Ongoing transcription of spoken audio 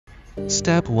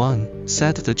Step 1.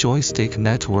 Set the joystick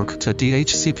network to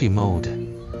DHCP mode.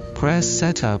 Press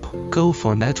Setup, go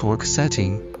for Network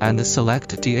Setting, and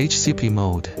select DHCP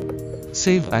mode.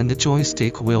 Save and the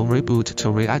joystick will reboot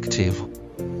to reactive.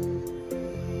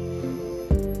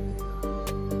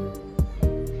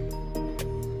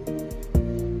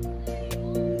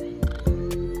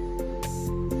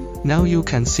 Now you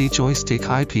can see joystick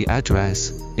IP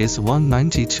address is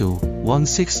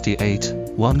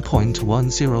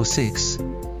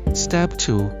 192.168.1.106. Step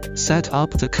 2. Set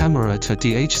up the camera to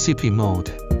DHCP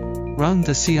mode. Run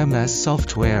the CMS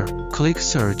software, click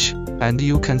Search, and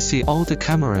you can see all the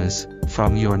cameras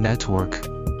from your network.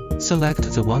 Select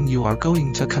the one you are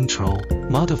going to control,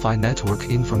 modify network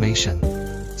information.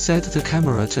 Set the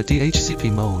camera to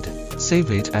DHCP mode, save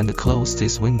it and close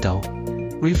this window.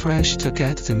 Refresh to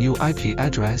get the new IP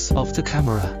address of the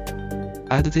camera.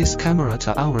 Add this camera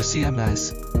to our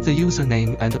CMS. The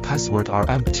username and password are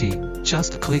empty,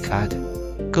 just click Add.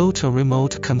 Go to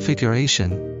Remote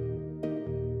Configuration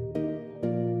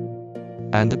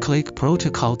and click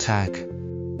Protocol tag.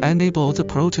 Enable the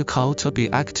protocol to be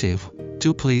active.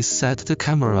 Do please set the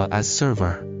camera as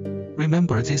server.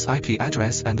 Remember this IP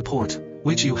address and port,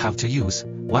 which you have to use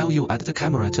while you add the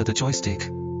camera to the joystick.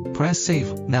 Press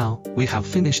Save. Now, we have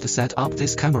finished set up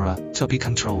this camera to be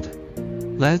controlled.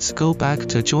 Let's go back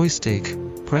to joystick.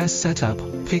 Press Setup,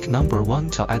 pick number 1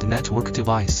 to add network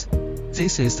device.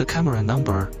 This is the camera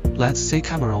number. Let's say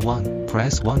camera 1,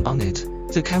 press 1 on it.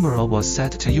 The camera was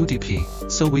set to UDP,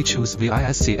 so we choose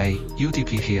VISCA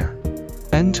UDP here.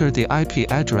 Enter the IP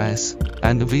address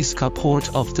and VISCA port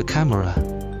of the camera.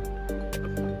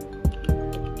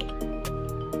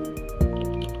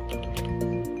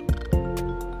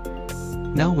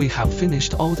 Now we have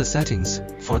finished all the settings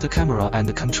for the camera and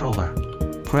the controller.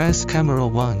 Press camera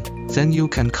 1, then you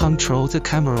can control the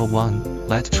camera 1.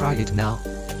 Let's try it now.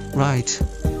 Right,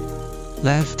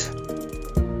 left,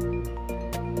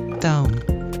 down,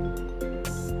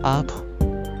 up.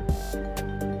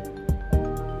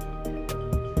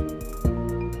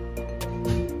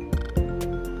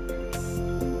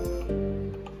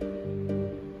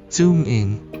 Zoom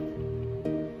in,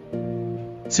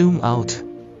 zoom out.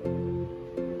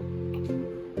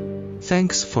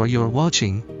 Thanks for your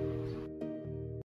watching.